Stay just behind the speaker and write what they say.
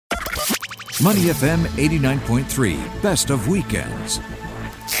Money FM 89.3, best of weekends.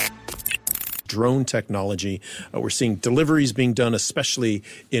 Drone technology. We're seeing deliveries being done, especially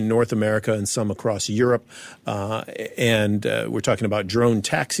in North America and some across Europe. And we're talking about drone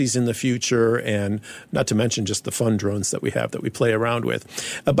taxis in the future, and not to mention just the fun drones that we have that we play around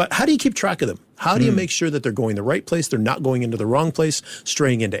with. But how do you keep track of them? How do you make sure that they're going the right place, they're not going into the wrong place,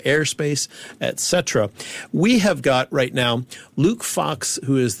 straying into airspace, etc.? We have got right now Luke Fox,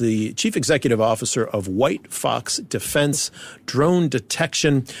 who is the Chief Executive Officer of White Fox Defense Drone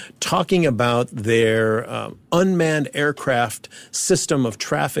Detection, talking about their unmanned aircraft system of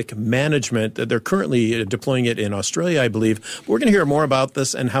traffic management. They're currently deploying it in Australia, I believe. But we're going to hear more about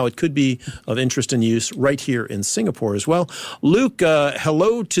this and how it could be of interest and use right here in Singapore as well. Luke,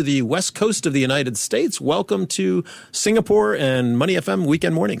 hello to the west coast of the United States. Welcome to Singapore and Money FM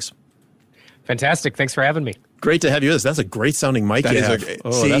Weekend Mornings. Fantastic. Thanks for having me. Great to have you with us. That's a great sounding mic you have.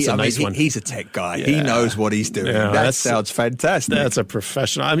 That's a nice one. He's a tech guy. Yeah. He knows what he's doing. Yeah, that sounds fantastic. That's a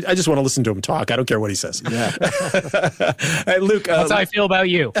professional. I just want to listen to him talk. I don't care what he says. Yeah. Hey, Luke. That's how I feel about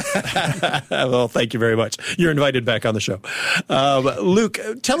you. Well, thank you very much. You're invited back on the show. Luke,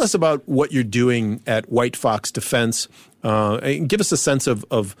 tell us about what you're doing at White Fox Defense. Give us a sense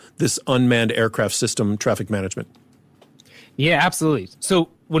of this unmanned aircraft system traffic management. Yeah, absolutely. So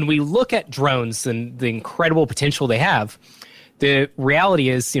when we look at drones and the incredible potential they have, the reality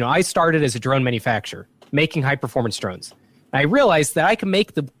is, I started as a drone manufacturer making high-performance drones. And I realized that I can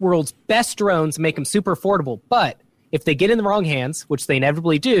make the world's best drones, make them super affordable, but if they get in the wrong hands, which they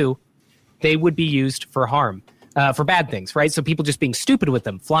inevitably do, they would be used for harm. For bad things, right? So people just being stupid with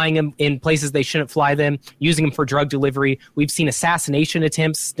them, flying them in places they shouldn't fly them, using them for drug delivery. We've seen assassination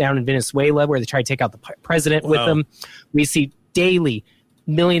attempts down in Venezuela where they try to take out the president with them. We see daily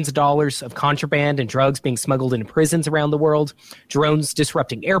millions of dollars of contraband and drugs being smuggled into prisons around the world, drones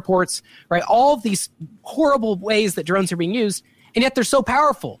disrupting airports, right? All of these horrible ways that drones are being used, and yet they're so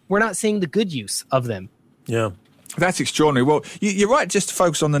powerful. We're not seeing the good use of them. Yeah. That's extraordinary. Well, you're right, just to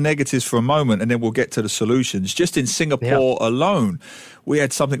focus on the negatives for a moment, and then we'll get to the solutions. Just in Singapore alone, we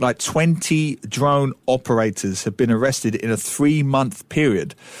had something like 20 drone operators have been arrested in a 3-month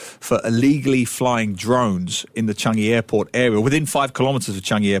period for illegally flying drones in the Changi Airport area, within 5 kilometres of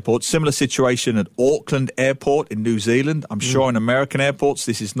Changi Airport. Similar situation at Auckland Airport in New Zealand. I'm sure in American airports,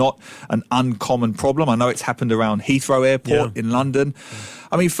 this is not an uncommon problem. I know it's happened around Heathrow Airport in London.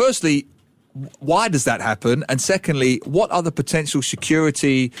 I mean, firstly, why does that happen? And secondly, what are the potential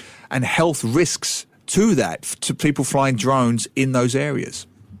security and health risks to that, to people flying drones in those areas?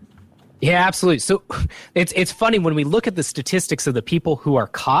 Yeah, absolutely. So it's funny when we look at the statistics of the people who are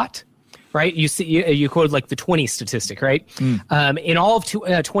caught, right? You see, you quoted like the 20 statistic, right? In all of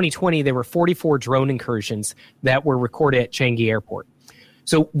 2020, there were 44 drone incursions that were recorded at Changi Airport.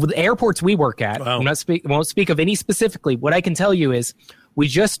 So with the airports we work at, won't speak of any specifically. What I can tell you is we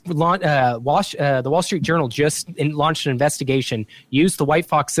just launched, the Wall Street Journal just launched an investigation, used the White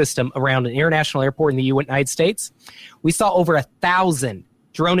Fox system around an international airport in the United States. We saw over 1,000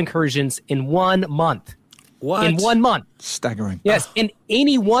 drone incursions in 1 month. What? In 1 month. Staggering. Yes, and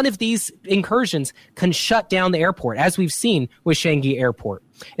any one of these incursions can shut down the airport, as we've seen with Changi Airport.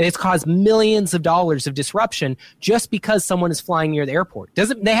 And it's caused millions of dollars of disruption just because someone is flying near the airport. They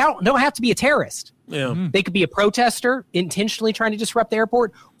don't have to be a terrorist. Yeah. They could be a protester intentionally trying to disrupt the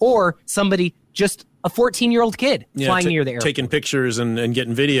airport, or somebody, just a 14-year-old kid flying near the airport. Taking pictures and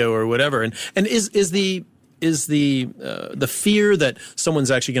getting video or whatever. And is the fear that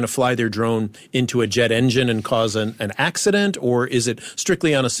someone's actually going to fly their drone into a jet engine and cause an accident, or is it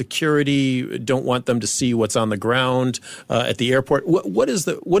strictly on a security, don't want them to see what's on the ground at the airport? What is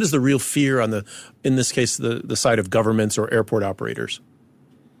the real fear in this case, the side of governments or airport operators?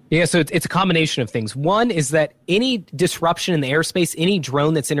 Yeah, so it's a combination of things. One is that any disruption in the airspace, any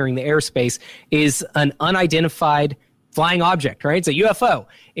drone that's entering the airspace is an unidentified flying object, right? It's a UFO.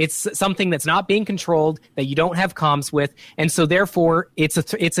 It's something that's not being controlled, that you don't have comms with, and so therefore it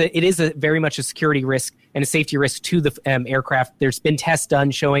is very much a security risk and a safety risk to the aircraft. There's been tests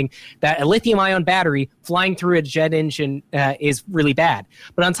done showing that a lithium-ion battery flying through a jet engine is really bad.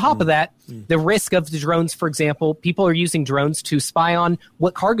 But on top of that, the risk of the drones, for example, people are using drones to spy on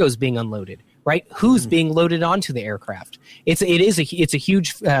what cargo is being unloaded, right? Who's being loaded onto the aircraft? It's a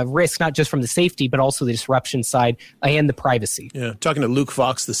huge risk, not just from the safety, but also the disruption side and the privacy. Yeah, talking to Luke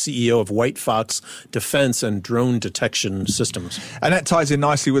Fox, the CEO of White Fox Defense and Drone Detection Systems. And that ties in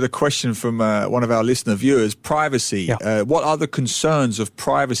nicely with a question from one of our listener viewers, privacy. Yeah. What are the concerns of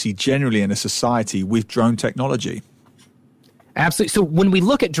privacy generally in a society with drone technology? Absolutely. So when we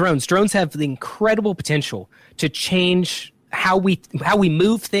look at drones have the incredible potential to change how we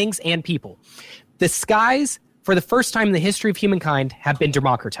move things and people. The skies, for the first time in the history of humankind, have been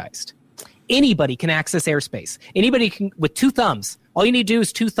democratized. Anybody can access airspace. Anybody can, with two thumbs. All you need to do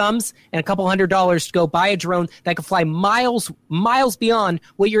is two thumbs and a couple $100 to go buy a drone that can fly miles beyond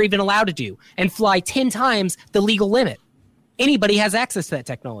what you're even allowed to do and fly 10 times the legal limit. Anybody has access to that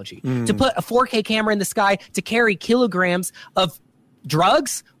technology. To put a 4K camera in the sky to carry kilograms of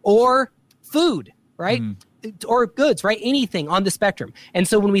drugs or food, right? Or goods, right? Anything on the spectrum. And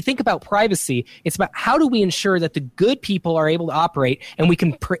so when we think about privacy, it's about how do we ensure that the good people are able to operate and we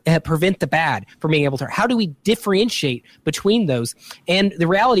can prevent the bad from being able to. How do we differentiate between those? And the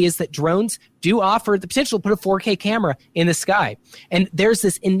reality is that drones do offer the potential to put a 4K camera in the sky. And there's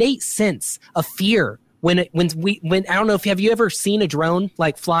this innate sense of fear when I don't know if have you ever seen a drone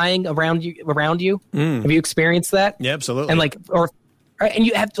like flying around you? Have you experienced that? Yeah, absolutely. And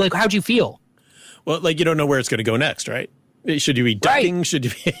you have to, like, how'd you feel? Well, like, you don't know where it's going to go next, right? Should you be ducking? Right. Should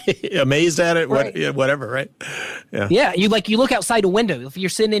you be amazed at it? Right. Whatever, right? Yeah. Yeah. You look outside a window. If you're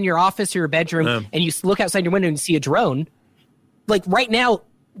sitting in your office or your bedroom and you look outside your window and you see a drone, like right now,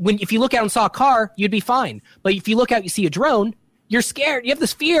 if you look out and saw a car, you'd be fine. But if you look out, you see a drone, you're scared. You have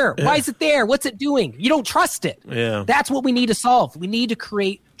this fear. Yeah. Why is it there? What's it doing? You don't trust it. Yeah. That's what we need to solve. We need to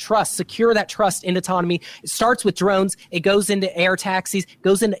create trust, secure that trust in autonomy. It starts with drones. It goes into air taxis,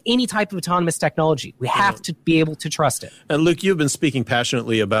 goes into any type of autonomous technology. We have to be able to trust it. And Luke, you've been speaking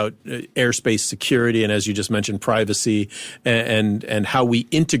passionately about airspace security and, as you just mentioned, privacy and how we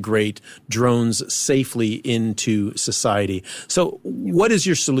integrate drones safely into society. So what is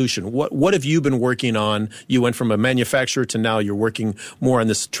your solution? What have you been working on? You went from a manufacturer to now you're working more on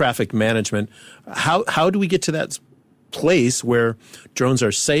this traffic management. How do we get to that place where drones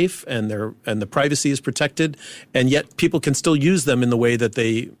are safe and the privacy is protected, and yet people can still use them in the way that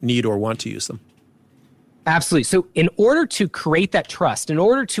they need or want to use them? Absolutely. So in order to create that trust, in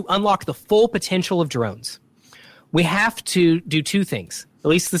order to unlock the full potential of drones, we have to do two things. At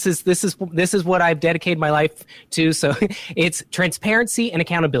least this is what I've dedicated my life to. So it's transparency and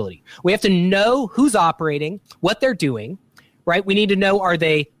accountability. We have to know who's operating, what they're doing, right? We need to know, are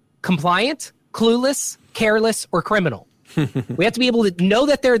they compliant, clueless, careless, or criminal? We have to be able to know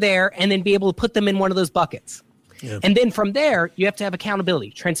that they're there and then be able to put them in one of those buckets. Yeah. And then from there, you have to have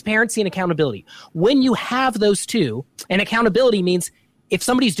accountability, transparency and accountability. When you have those two, and accountability means if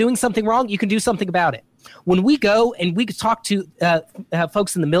somebody's doing something wrong, you can do something about it. When we go and we talk to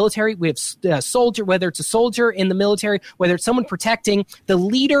folks in the military, we have soldier, whether it's a soldier in the military, whether it's someone protecting the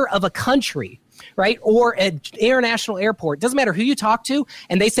leader of a country, right? Or an international airport. Doesn't matter who you talk to,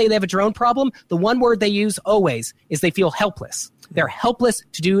 and they say they have a drone problem. The one word they use always is they feel helpless. They're helpless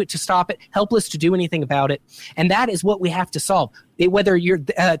to stop it, helpless to do anything about it. And that is what we have to solve. Whether you're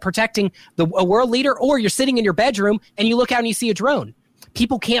protecting a world leader or you're sitting in your bedroom and you look out and you see a drone,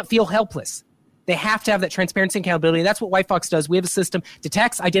 people can't feel helpless. They have to have that transparency and accountability. That's what White Fox does. We have a system,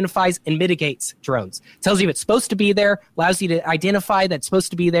 detects, identifies, and mitigates drones. Tells you if it's supposed to be there, allows you to identify that it's supposed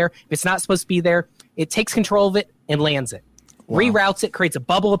to be there. If it's not supposed to be there, it takes control of it and lands it. Wow. Reroutes it, creates a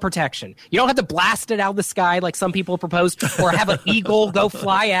bubble of protection. You don't have to blast it out of the sky like some people proposed, or have an eagle go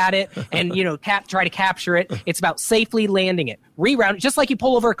fly at it and try to capture it. It's about safely landing it. Reroute it, just like you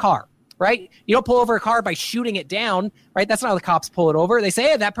pull over a car. Right? You don't pull over a car by shooting it down, right? That's not how the cops pull it over. They say,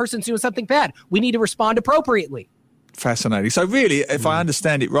 hey, that person's doing something bad. We need to respond appropriately. Fascinating. So really, if I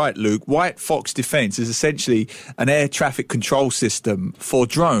understand it right, Luke, White Fox Defense is essentially an air traffic control system for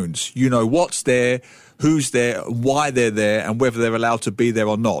drones. You know what's there, who's there, why they're there, and whether they're allowed to be there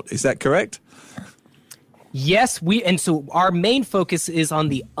or not. Is that correct? Yes, so our main focus is on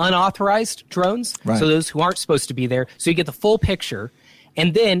the unauthorized drones, right. So those who aren't supposed to be there. So you get the full picture.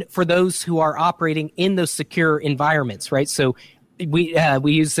 And then for those who are operating in those secure environments, right? So we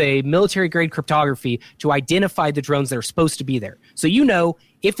use a military-grade cryptography to identify the drones that are supposed to be there. So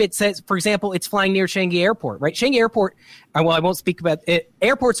if it says, for example, it's flying near Changi Airport, right? Changi Airport, I won't speak about it.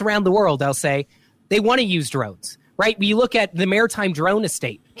 Airports around the world, I'll say, they want to use drones, right? You look at the Maritime Drone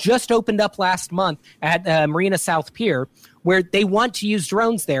Estate, just opened up last month at Marina South Pier, where they want to use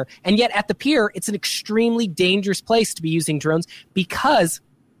drones there. And yet at the pier, it's an extremely dangerous place to be using drones, because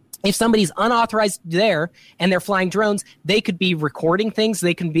if somebody's unauthorized there and they're flying drones, they could be recording things.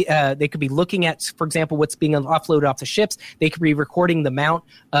 They could be looking at, for example, what's being offloaded off the ships. They could be recording the amount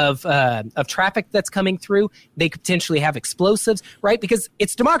of traffic that's coming through. They could potentially have explosives, right? Because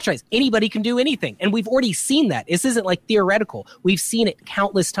it's democratized. Anybody can do anything. And we've already seen that. This isn't like theoretical. We've seen it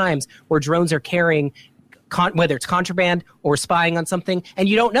countless times where drones are carrying whether it's contraband or spying on something, and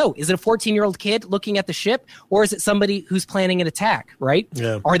you don't know, is it a 14-year-old kid looking at the ship, or is it somebody who's planning an attack, right?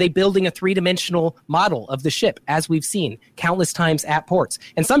 Yeah. Are they building a three-dimensional model of the ship, as we've seen countless times at ports?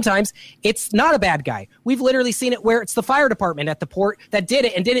 And sometimes it's not a bad guy. We've literally seen it where it's the fire department at the port that did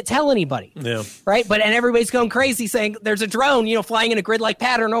it and didn't tell anybody. Yeah. Right? And everybody's going crazy saying there's a drone, flying in a grid-like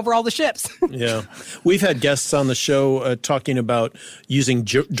pattern over all the ships. Yeah. We've had guests on the show talking about using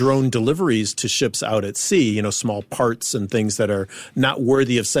drone deliveries to ships out at sea, small parts and things that are not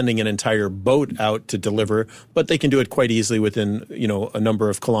worthy of sending an entire boat out to deliver, but they can do it quite easily within, a number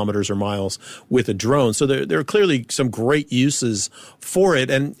of kilometers or miles with a drone. So there are clearly some great uses for it.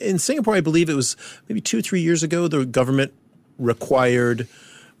 And in Singapore, I believe it was maybe 2-3 years ago, the government required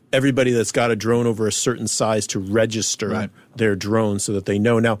everybody that's got a drone over a certain size to register their drone so that they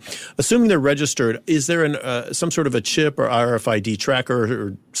know. Now, assuming they're registered, is there some sort of a chip or RFID tracker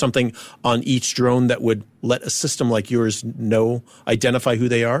or something on each drone that would let a system like yours identify who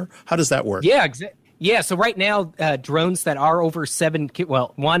they are? How does that work? Yeah, exactly. Yeah, so right now, drones that are over 7,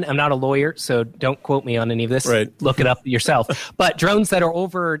 one, I'm not a lawyer, so don't quote me on any of this. Right. Look it up yourself. But drones that are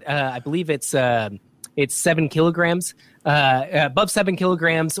over, I believe it's 7 kilograms, above 7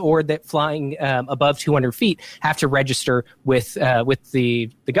 kilograms, or that flying above 200 feet have to register with the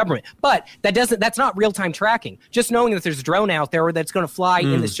government. But that's not real time tracking. Just knowing that there's a drone out there or that's going to fly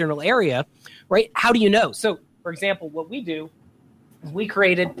in this general area, right? How do you know? So, for example, what we do is we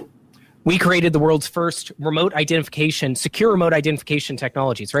created the world's first secure remote identification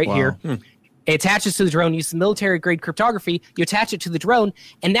technologies here. It attaches to the drone, uses military-grade cryptography. You attach it to the drone,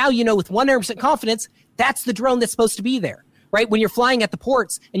 and now you know with 100% confidence that's the drone that's supposed to be there, right? When you're flying at the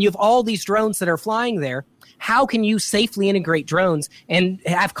ports and you have all these drones that are flying there, how can you safely integrate drones and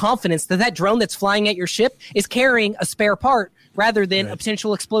have confidence that that drone that's flying at your ship is carrying a spare part rather than a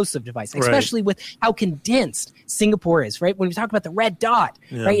potential explosive device, especially with how condensed Singapore is, right? When we talk about the red dot,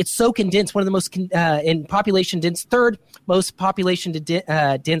 right? It's so condensed, one of the most in population dense, third most population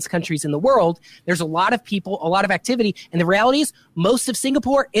dense countries in the world. There's a lot of people, a lot of activity, and the reality is most of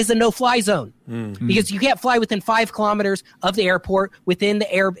Singapore is a no-fly zone because you can't fly within 5 kilometers of the airport, within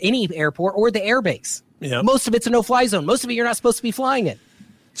any airport or the airbase. Yeah. Most of it's a no-fly zone. Most of it you're not supposed to be flying in.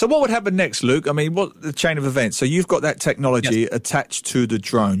 So what would happen next, Luke? I mean, what the chain of events? So you've got that technology attached to the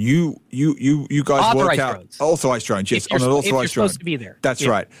drone. You guys work out authorized drones. Yes, on an authorized drone. Supposed to be there. That's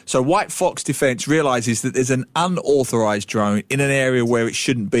right. So White Fox Defense realizes that there's an unauthorized drone in an area where it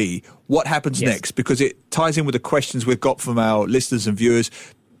shouldn't be. What happens next? Because it ties in with the questions we've got from our listeners and viewers.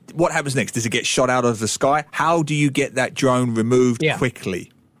 What happens next? Does it get shot out of the sky? How do you get that drone removed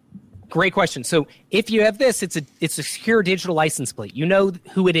quickly? Great question. So if you have this, it's a secure digital license plate. You know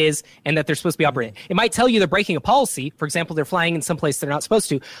who it is and that they're supposed to be operating. It might tell you they're breaking a policy. For example, they're flying in some place they're not supposed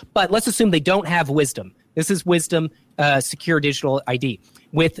to. But let's assume they don't have Wisdom. This is Wisdom Secure Digital ID.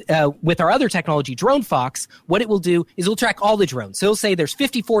 With our other technology, DroneFox, what it will do is it'll track all the drones. So it'll say there's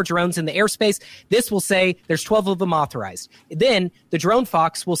 54 drones in the airspace. This will say there's 12 of them authorized. Then the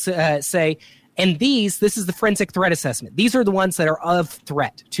DroneFox will say, and this is the forensic threat assessment. These are the ones that are of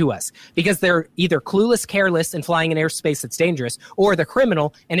threat to us because they're either clueless, careless, and flying in airspace that's dangerous, or they're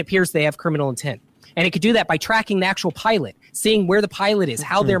criminal, and it appears they have criminal intent. And it could do that by tracking the actual pilot, seeing where the pilot is,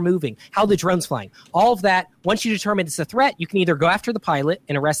 how they're moving, how the drone's flying. All of that, once you determine it's a threat, you can either go after the pilot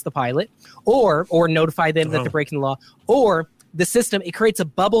and arrest the pilot, or notify them that they're breaking the law, or the system, it creates a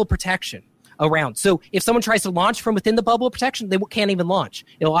bubble of protection around. So if someone tries to launch from within the bubble of protection, they can't even launch.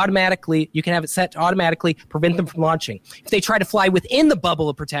 You can have it set to automatically prevent them from launching. If they try to fly within the bubble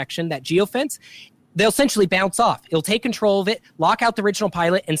of protection, that geofence, they'll essentially bounce off. It'll take control of it, lock out the original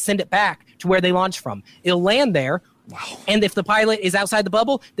pilot, and send it back to where they launched from. It'll land there. Wow. And if the pilot is outside the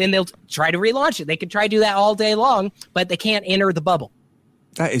bubble, then they'll try to relaunch it. They can try to do that all day long, but they can't enter the bubble.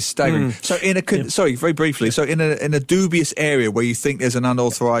 That is staggering. So very briefly. So in a dubious area where you think there's an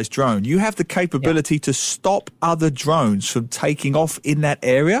unauthorized drone, you have the capability to stop other drones from taking off in that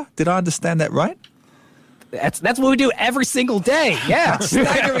area. Did I understand that right? That's what we do every single day. Yeah.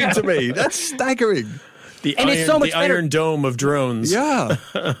 Staggering to me. That's staggering. It's so much better. Iron Dome of drones. Yeah.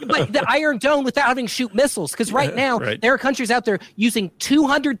 But the Iron Dome without having to shoot missiles. Because right now, there are countries out there using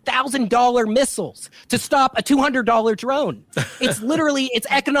 $200,000 missiles to stop a $200 drone. It's literally, it's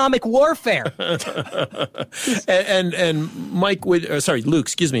economic warfare. and Mike, Luke,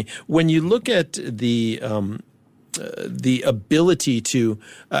 excuse me. When you look at the ability to,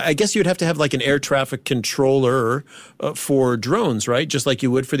 I guess you'd have to have like an air traffic controller for drones, right? Just like you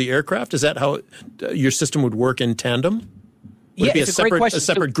would for the aircraft. Is that how your system would work in tandem? Would it be it's a great question. A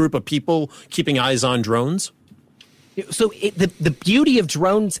separate group of people keeping eyes on drones? So the beauty of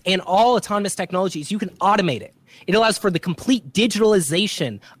drones and all autonomous technology is you can automate it. It allows for the complete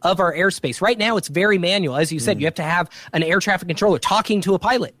digitalization of our airspace. Right now, it's very manual. As you said, you have to have an air traffic controller talking to a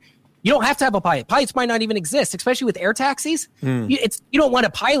pilot. You don't have to have a pilot. Pilots might not even exist, especially with air taxis. You don't want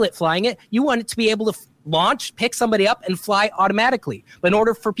a pilot flying it. You want it to be able to launch, pick somebody up, and fly automatically. But in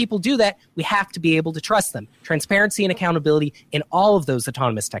order for people to do that, we have to be able to trust them. Transparency and accountability in all of those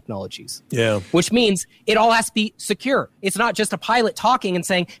autonomous technologies. Yeah. Which means it all has to be secure. It's not just a pilot talking and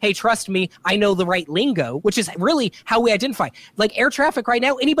saying, hey, trust me, I know the right lingo, which is really how we identify. Like air traffic right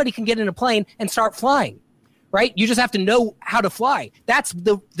now, anybody can get in a plane and start flying. Right? You just have to know how to fly. That's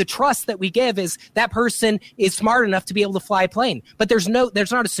the trust that we give, is that person is smart enough to be able to fly a plane. But there's not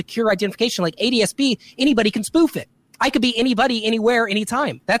a secure identification like ADS-B. Anybody can spoof it. I could be anybody, anywhere,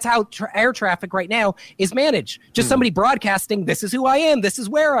 anytime. That's how air traffic right now is managed. Just somebody broadcasting, this is who I am, this is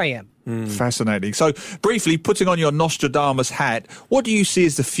where I am. Fascinating. So briefly, putting on your Nostradamus hat, what do you see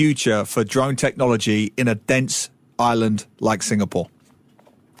as the future for drone technology in a dense island like Singapore?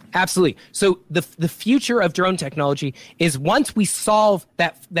 Absolutely. So the future of drone technology is once we solve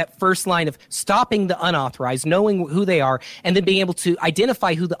that first line of stopping the unauthorized, knowing who they are, and then being able to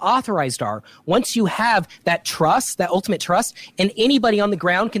identify who the authorized are. Once you have that trust, that ultimate trust, and anybody on the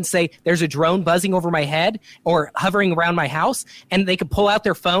ground can say, there's a drone buzzing over my head or hovering around my house, and they can pull out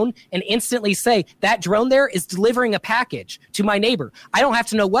their phone and instantly say, that drone there is delivering a package to my neighbor. I don't have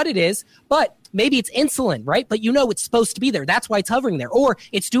to know what it is, but maybe it's insulin, right? But you know it's supposed to be there. That's why it's hovering there. Or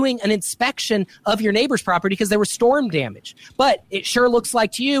it's doing an inspection of your neighbor's property because there was storm damage. But it sure looks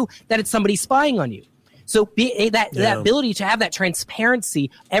like to you that it's somebody spying on you. So that ability to have that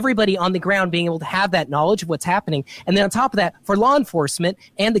transparency, everybody on the ground being able to have that knowledge of what's happening. And then on top of that, for law enforcement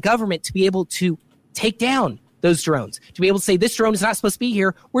and the government to be able to take down those drones, to be able to say, this drone is not supposed to be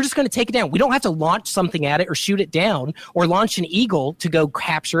here. We're just going to take it down. We don't have to launch something at it or shoot it down or launch an eagle to go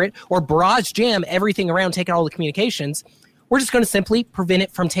capture it or barrage jam everything around, taking all the communications. We're just going to simply prevent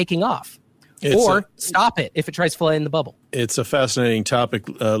it from taking off or stop it if it tries to fly in the bubble. It's a fascinating topic,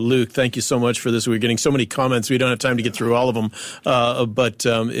 Luke. Thank you so much for this. We're getting so many comments. We don't have time to get through all of them. But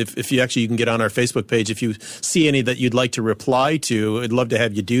if you can get on our Facebook page. If you see any that you'd like to reply to, I'd love to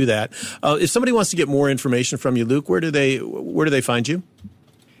have you do that. If somebody wants to get more information from you, Luke, where do they find you?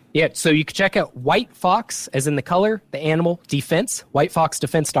 Yeah, so you can check out White Fox, as in the color, the animal, defense,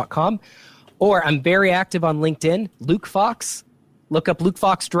 whitefoxdefense.com. Or I'm very active on LinkedIn, Luke Fox. Look up Luke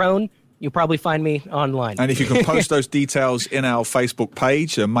Fox Drone. You'll probably find me online. And if you can post those details in our Facebook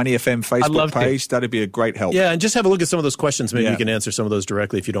page, Money FM Facebook page, that'd be a great help. Yeah, and just have a look at some of those questions. Maybe we can answer some of those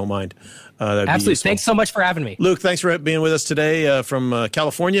directly if you don't mind. Absolutely. Thanks so much for having me. Luke, thanks for being with us today from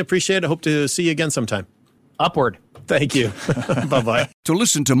California. Appreciate it. Hope to see you again sometime. Upward. Thank you. Bye-bye. To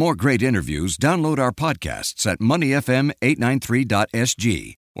listen to more great interviews, download our podcasts at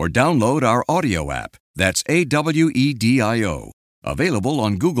moneyfm893.sg or download our audio app. That's AWEDIO. Available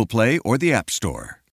on Google Play or the App Store.